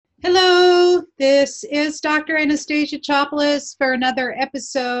This is Dr. Anastasia Chopelas for another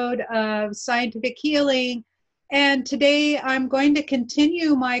episode of Scientific Healing. And today I'm going to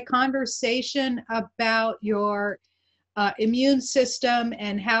continue my conversation about your immune system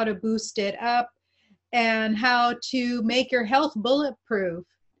and how to boost it up and how to make your health bulletproof.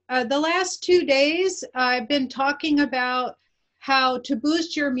 The last 2 days, I've been talking about how to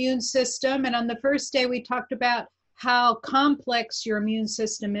boost your immune system. And on the first day, we talked about how complex your immune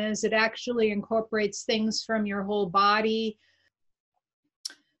system is. It actually incorporates things from your whole body.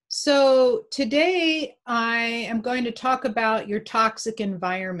 So today I am going to talk about your toxic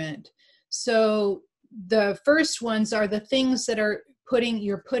environment. So the first ones are the things that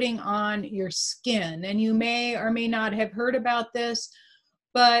you're putting on your skin. And you may or may not have heard about this,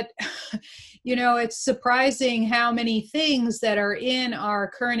 but it's surprising how many things that are in our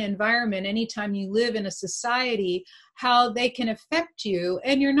current environment, anytime you live in a society, how they can affect you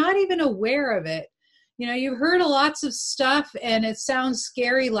and you're not even aware of it. You've heard lots of stuff and it sounds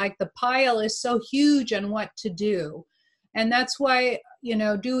scary, like the pile is so huge on what to do. And that's why,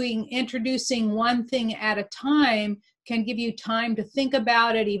 introducing one thing at a time can give you time to think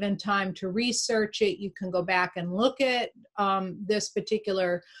about it, even time to research it. You can go back and look at this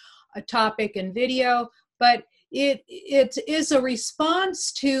particular topic and video, but it is a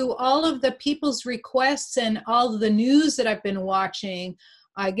response to all of the people's requests and all of the news that I've been watching.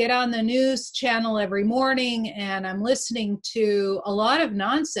 I get on the news channel every morning and I'm listening to a lot of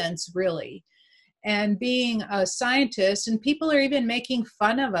nonsense, really. And being a scientist, and people are even making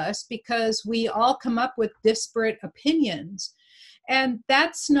fun of us because we all come up with disparate opinions. And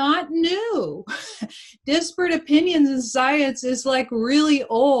that's not new. Disparate opinions in science is like really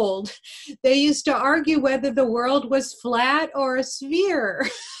old. They used to argue whether the world was flat or a sphere.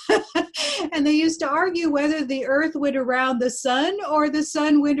 And they used to argue whether the earth went around the sun or the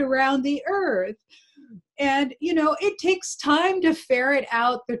sun went around the earth. And, it takes time to ferret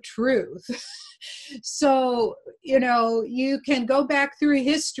out the truth. So, you can go back through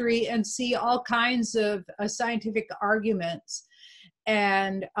history and see all kinds of scientific arguments.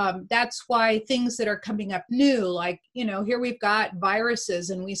 And that's why things that are coming up new, like, here we've got viruses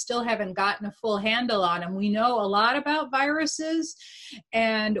and we still haven't gotten a full handle on them. We know a lot about viruses.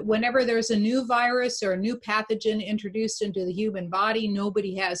 And whenever there's a new virus or a new pathogen introduced into the human body,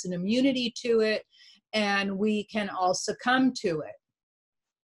 nobody has an immunity to it. And we can all succumb to it.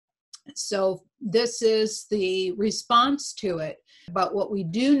 So this is the response to it. But what we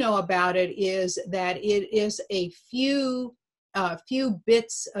do know about it is that it is a few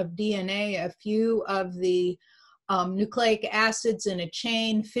bits of DNA, a few of the nucleic acids in a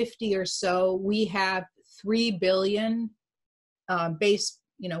chain, 50 or so. We have 3 billion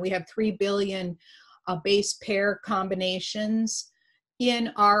we have 3 billion base pair combinations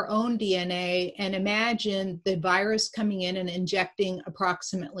in our own DNA, and imagine the virus coming in and injecting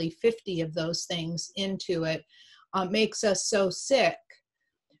approximately 50 of those things into it. Makes us so sick.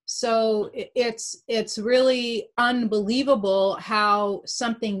 So it's really unbelievable how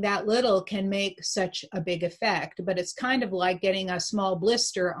something that little can make such a big effect. But it's kind of like getting a small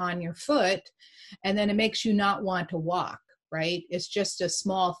blister on your foot, and then it makes you not want to walk, right? It's just a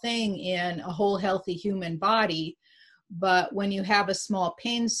small thing in a whole healthy human body. But when you have a small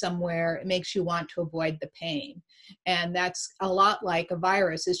pain somewhere, it makes you want to avoid the pain. And that's a lot like a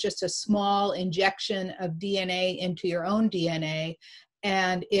virus. It's just a small injection of DNA into your own DNA,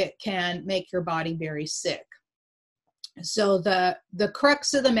 and it can make your body very sick. So the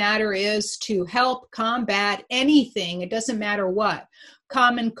crux of the matter is to help combat anything. It doesn't matter what.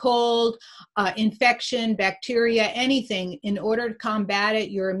 Common cold, infection, bacteria, anything. In order to combat it,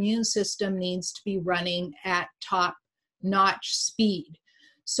 your immune system needs to be running at top-notch speed.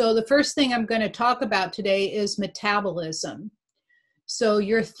 So the first thing I'm going to talk about today is metabolism. So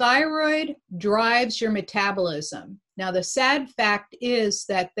your thyroid drives your metabolism. Now, the sad fact is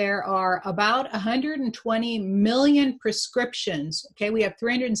that there are about 120 million prescriptions. Okay, we have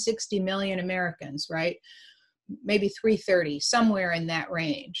 360 million Americans, right? Maybe 330, somewhere in that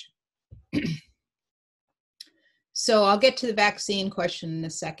range. So I'll get to the vaccine question in a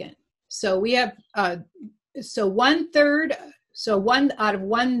second. So we have, one out of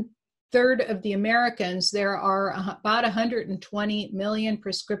 1/3 of the Americans, there are about 120 million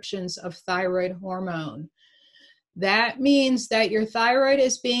prescriptions of thyroid hormone. That means that your thyroid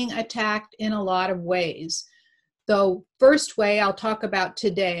is being attacked in a lot of ways. The first way I'll talk about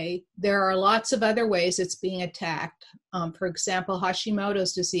today, there are lots of other ways it's being attacked. For example,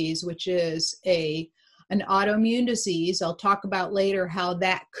 Hashimoto's disease, which is an autoimmune disease. I'll talk about later how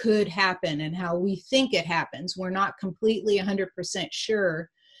that could happen and how we think it happens. We're not completely 100% sure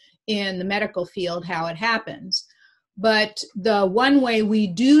in the medical field how it happens. But the one way we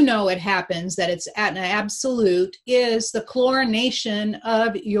do know it happens, that it's at an absolute, is the chlorination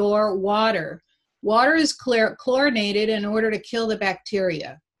of your water. Water is chlorinated in order to kill the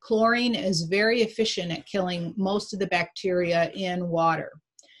bacteria. Chlorine is very efficient at killing most of the bacteria in water.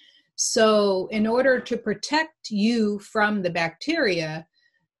 So in order to protect you from the bacteria,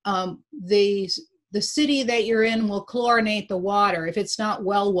 the city that you're in will chlorinate the water. If it's not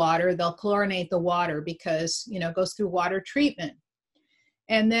well water, they'll chlorinate the water because, you know, it goes through water treatment.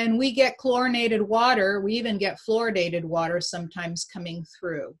 And then we get chlorinated water. We even get fluoridated water sometimes coming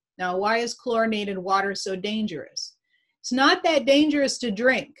through. Now, why is chlorinated water so dangerous? It's not that dangerous to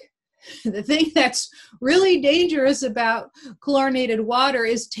drink. The thing that's really dangerous about chlorinated water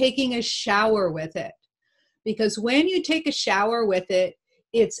is taking a shower with it. Because when you take a shower with it,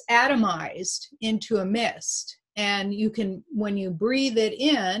 it's atomized into a mist, and you can, when you breathe it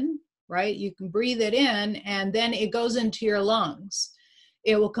in, right, you can breathe it in, and then it goes into your lungs.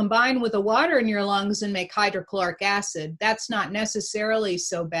 It will combine with the water in your lungs and make hydrochloric acid. That's not necessarily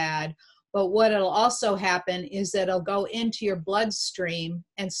so bad, but what it'll also happen is that it'll go into your bloodstream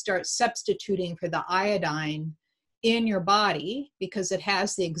and start substituting for the iodine in your body, because it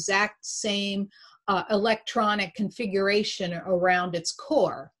has the exact same electronic configuration around its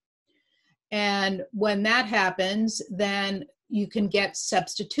core. And when that happens, then you can get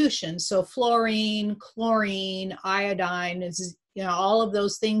substitution. So fluorine, chlorine, iodine, is, you know, all of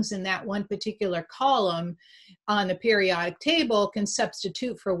those things in that one particular column on the periodic table can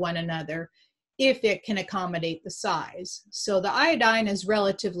substitute for one another if it can accommodate the size. So the iodine is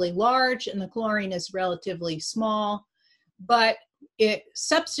relatively large and the chlorine is relatively small, but it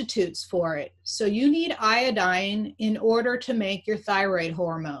substitutes for it. So you need iodine in order to make your thyroid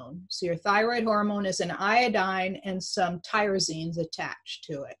hormone. So your thyroid hormone is an iodine and some tyrosines attached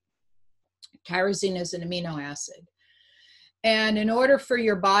to it. Tyrosine is an amino acid. And in order for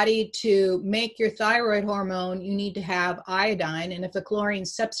your body to make your thyroid hormone, you need to have iodine. And if the chlorine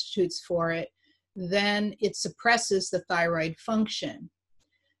substitutes for it, then it suppresses the thyroid function.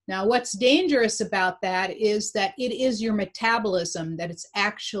 Now, what's dangerous about that is that it is your metabolism that it's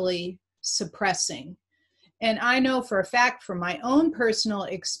actually suppressing. And I know for a fact from my own personal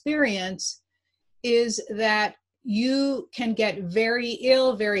experience is that you can get very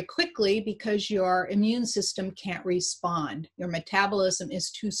ill very quickly because your immune system can't respond. Your metabolism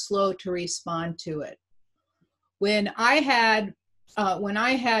is too slow to respond to it. When I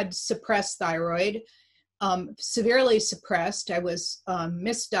had suppressed thyroid, severely suppressed, I was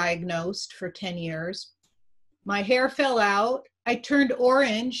misdiagnosed for 10 years. My hair fell out. I turned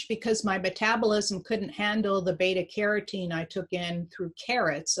orange because my metabolism couldn't handle the beta carotene I took in through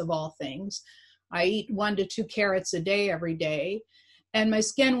carrots, of all things. I eat 1 to 2 carrots a day every day, and my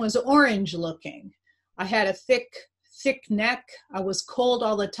skin was orange looking. I had a thick neck. I was cold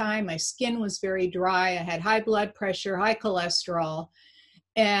all the time. My skin was very dry. I had high blood pressure, high cholesterol.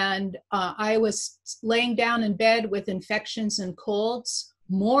 And I was laying down in bed with infections and colds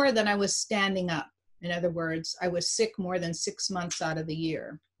more than I was standing up. In other words, I was sick more than 6 months out of the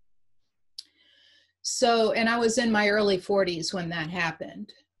year. So, and I was in my early 40s when that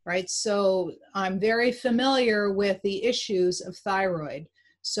happened, right? So I'm very familiar with the issues of thyroid.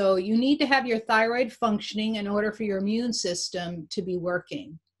 So you need to have your thyroid functioning in order for your immune system to be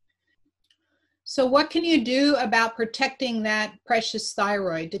working. So what can you do about protecting that precious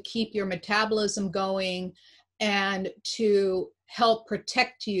thyroid to keep your metabolism going and to help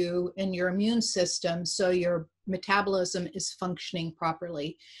protect you and your immune system so your metabolism is functioning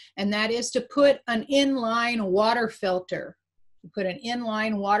properly? And that is to put an inline water filter. Put an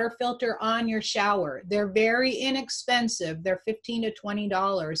inline water filter on your shower. They're very inexpensive. They're $15 to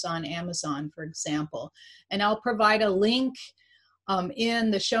 $20 on Amazon, for example. And I'll provide a link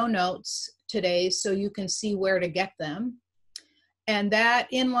in the show notes today so you can see where to get them. And that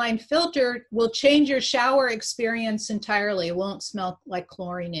inline filter will change your shower experience entirely. It won't smell like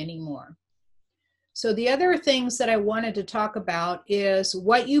chlorine anymore. So the other things that I wanted to talk about is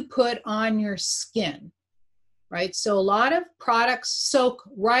what you put on your skin, right? So a lot of products soak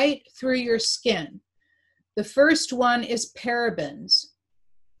right through your skin. The first one is parabens.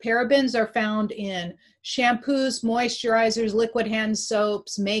 Parabens are found in shampoos, moisturizers, liquid hand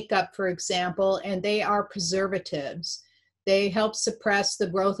soaps, makeup, for example, and they are preservatives. They help suppress the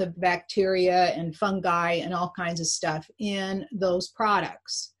growth of bacteria and fungi and all kinds of stuff in those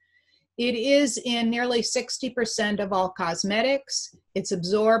products. It is in nearly 60% of all cosmetics. It's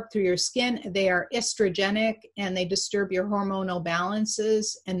absorbed through your skin. They are estrogenic and they disturb your hormonal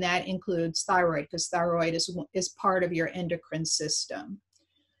balances, and that includes thyroid, because thyroid is part of your endocrine system.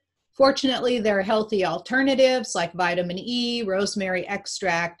 Fortunately, there are healthy alternatives like vitamin E, rosemary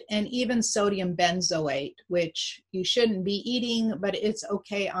extract, and even sodium benzoate, which you shouldn't be eating, but it's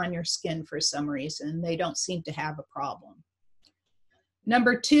okay on your skin for some reason. They don't seem to have a problem.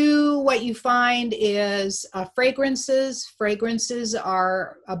 Number two, what you find is fragrances. Fragrances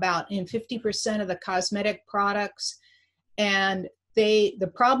are about in 50% of the cosmetic products, and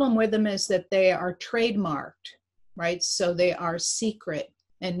the problem with them is that they are trademarked, right? So they are secret,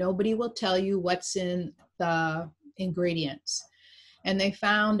 and nobody will tell you what's in the ingredients. And they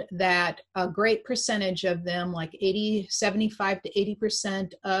found that a great percentage of them, like 75 to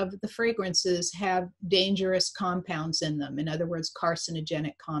 80% of the fragrances, have dangerous compounds in them. In other words,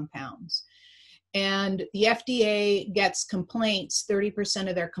 carcinogenic compounds. And the FDA gets complaints, 30%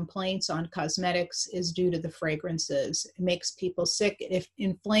 of their complaints on cosmetics is due to the fragrances. It makes people sick, it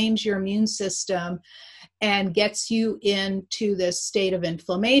inflames your immune system and gets you into this state of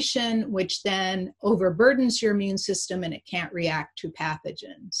inflammation, which then overburdens your immune system and it can't react to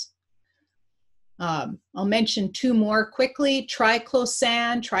pathogens. I'll mention two more quickly.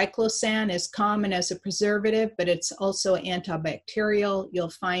 Triclosan. Triclosan is common as a preservative, but it's also antibacterial.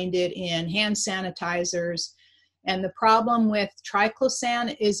 You'll find it in hand sanitizers. And the problem with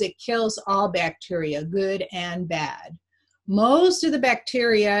triclosan is it kills all bacteria, good and bad. Most of the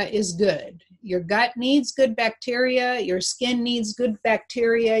bacteria is good. Your gut needs good bacteria. Your skin needs good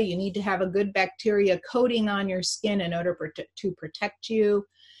bacteria. You need to have a good bacteria coating on your skin in order to protect you.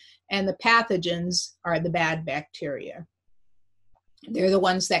 And the pathogens are the bad bacteria. They're the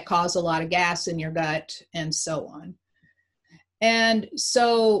ones that cause a lot of gas in your gut and so on. And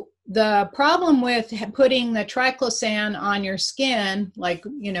so the problem with putting the triclosan on your skin, like,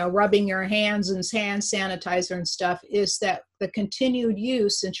 you know, rubbing your hands and hand sanitizer and stuff, is that the continued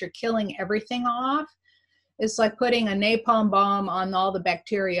use, since you're killing everything off, it's like putting a napalm bomb on all the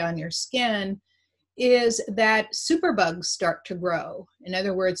bacteria on your skin, is that superbugs start to grow. In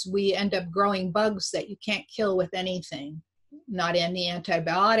other words, we end up growing bugs that you can't kill with anything. Not any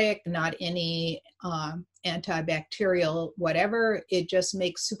antibiotic, not any antibacterial whatever. It just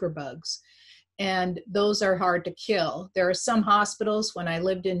makes superbugs. And those are hard to kill. There are some hospitals, when I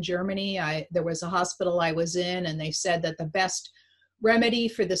lived in Germany, there was a hospital I was in, and they said that the best remedy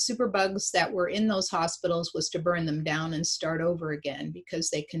for the superbugs that were in those hospitals was to burn them down and start over again,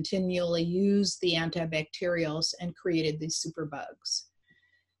 because they continually used the antibacterials and created these superbugs.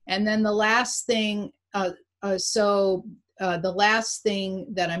 And then the last thing, the last thing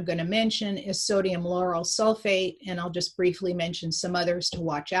that I'm going to mention is sodium lauryl sulfate, and I'll just briefly mention some others to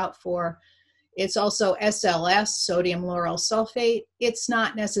watch out for. It's also SLS, sodium lauryl sulfate. It's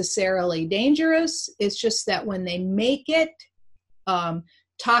not necessarily dangerous. It's just that when they make it,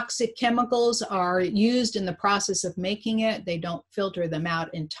 toxic chemicals are used in the process of making it. They don't filter them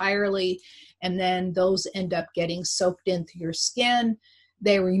out entirely, and then those end up getting soaked into your skin.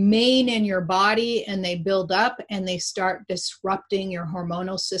 They remain in your body and they build up and they start disrupting your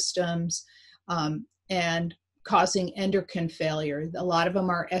hormonal systems and causing endocrine failure. A lot of them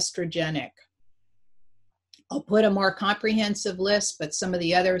are estrogenic. I'll put a more comprehensive list, but some of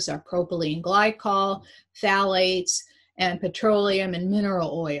the others are propylene glycol, phthalates, and petroleum and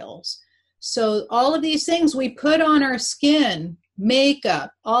mineral oils. So all of these things we put on our skin,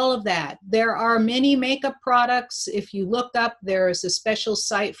 makeup, all of that. There are many makeup products. If you look up, there is a special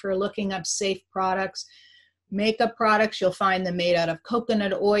site for looking up safe products. Makeup products, you'll find them made out of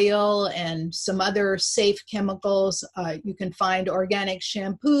coconut oil and some other safe chemicals. You can find organic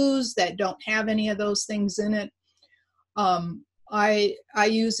shampoos that don't have any of those things in it. I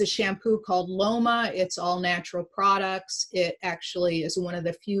use a shampoo called Loma. It's all natural products. It actually is one of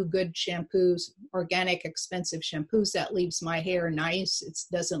the few good shampoos, organic, expensive shampoos, that leaves my hair nice. It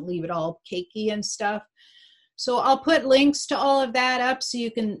doesn't leave it all cakey and stuff. So I'll put links to all of that up so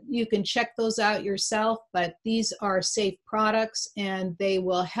you can check those out yourself. But these are safe products and they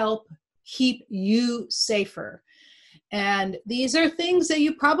will help keep you safer. And these are things that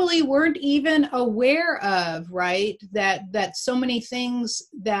you probably weren't even aware of, right? That so many things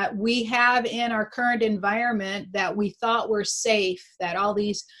that we have in our current environment that we thought were safe, that all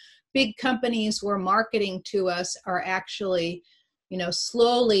these big companies were marketing to us, are actually, you know,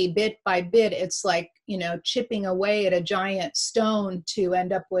 slowly, bit by bit, it's like, you know, chipping away at a giant stone to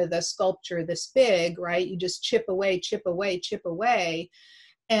end up with a sculpture this big, right? You just chip away, chip away, chip away.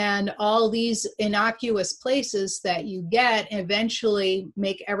 And all these innocuous places that you get eventually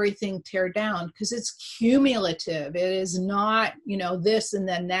make everything tear down, because it's cumulative. It is not, you know, this and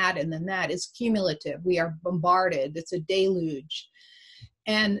then that and then that. It's cumulative. We are bombarded. It's a deluge.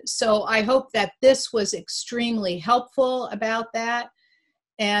 And so I hope that this was extremely helpful about that.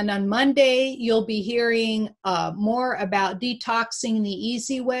 And on Monday, you'll be hearing more about detoxing the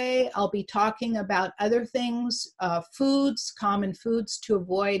easy way. I'll be talking about other things, foods, common foods to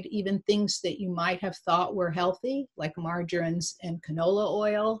avoid, even things that you might have thought were healthy, like margarines and canola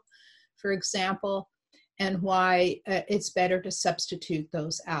oil, for example, and why it's better to substitute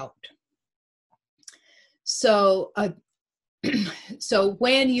those out. So so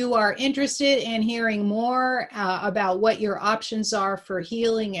when you are interested in hearing more about what your options are for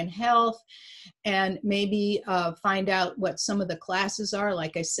healing and health, and maybe find out what some of the classes are,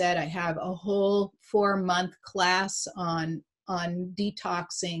 like I said, I have a whole 4-month class on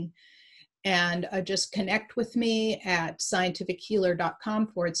detoxing, and just connect with me at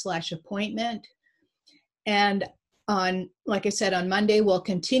scientifichealer.com/appointment. And like I said, on Monday, we'll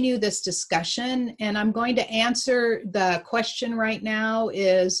continue this discussion, and I'm going to answer the question right now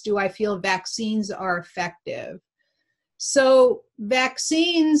is, do I feel vaccines are effective? So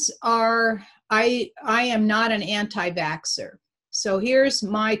vaccines are, I am not an anti-vaxxer. So here's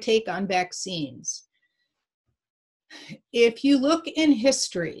my take on vaccines. If you look in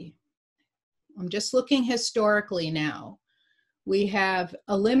history, I'm just looking historically now, we have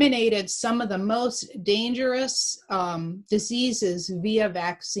eliminated some of the most dangerous diseases via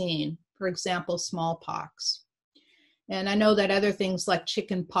vaccine, for example, smallpox. And I know that other things like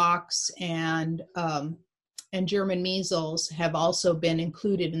chicken pox and German measles have also been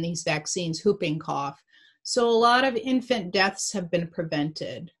included in these vaccines, whooping cough. So a lot of infant deaths have been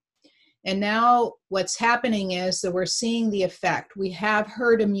prevented. And now what's happening is that we're seeing the effect. We have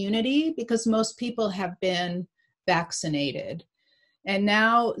herd immunity because most people have been vaccinated. And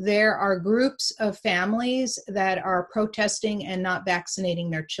now there are groups of families that are protesting and not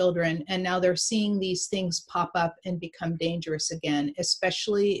vaccinating their children. And now they're seeing these things pop up and become dangerous again,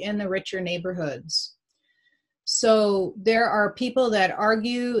 especially in the richer neighborhoods. So there are people that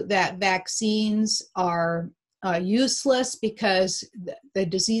argue that vaccines are useless because the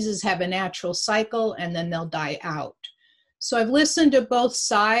diseases have a natural cycle and then they'll die out. So I've listened to both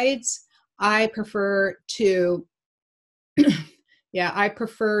sides. I prefer to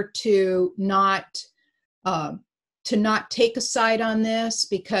not take a side on this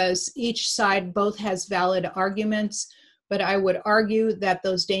because each side both has valid arguments. But I would argue that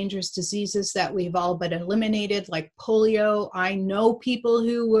those dangerous diseases that we've all but eliminated, like polio, I know people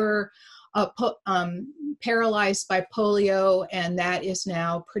who were paralyzed by polio, and that is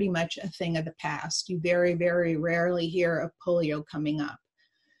now pretty much a thing of the past. You very, very rarely hear of polio coming up.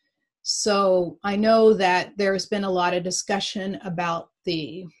 So I know that there's been a lot of discussion about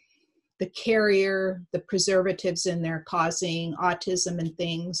the carrier, the preservatives in there causing autism and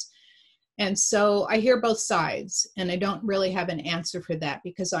things. And so I hear both sides, and I don't really have an answer for that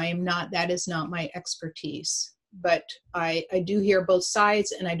because that is not my expertise. But I do hear both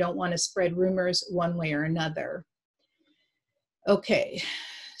sides, and I don't want to spread rumors one way or another. Okay,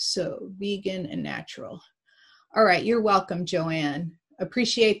 so vegan and natural. All right, you're welcome, Joanne.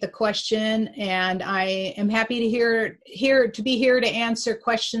 Appreciate the question, and I am happy to be here to answer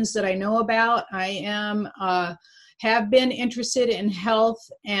questions that I know about. I have been interested in health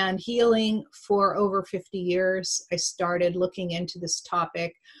and healing for over 50 years. I started looking into this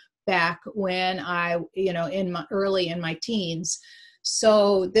topic back when in my teens.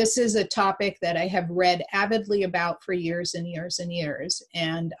 So this is a topic that I have read avidly about for years and years and years.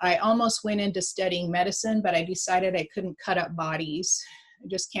 And I almost went into studying medicine, but I decided I couldn't cut up bodies. I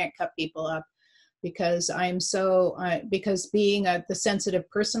just can't cut people up because because being the sensitive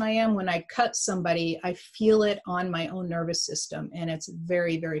person I am, when I cut somebody, I feel it on my own nervous system. And it's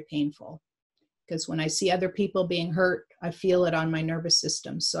very, very painful because when I see other people being hurt, I feel it on my nervous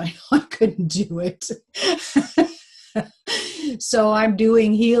system. So I know I couldn't do it. So I'm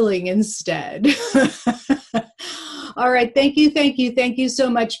doing healing instead. All right. Thank you so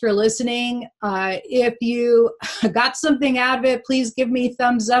much for listening. If you got something out of it, please give me a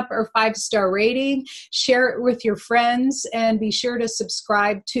thumbs up or 5-star rating. Share it with your friends and be sure to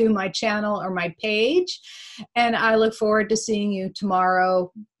subscribe to my channel or my page. And I look forward to seeing you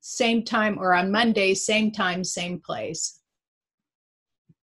tomorrow, same time, or on Monday, same time, same place.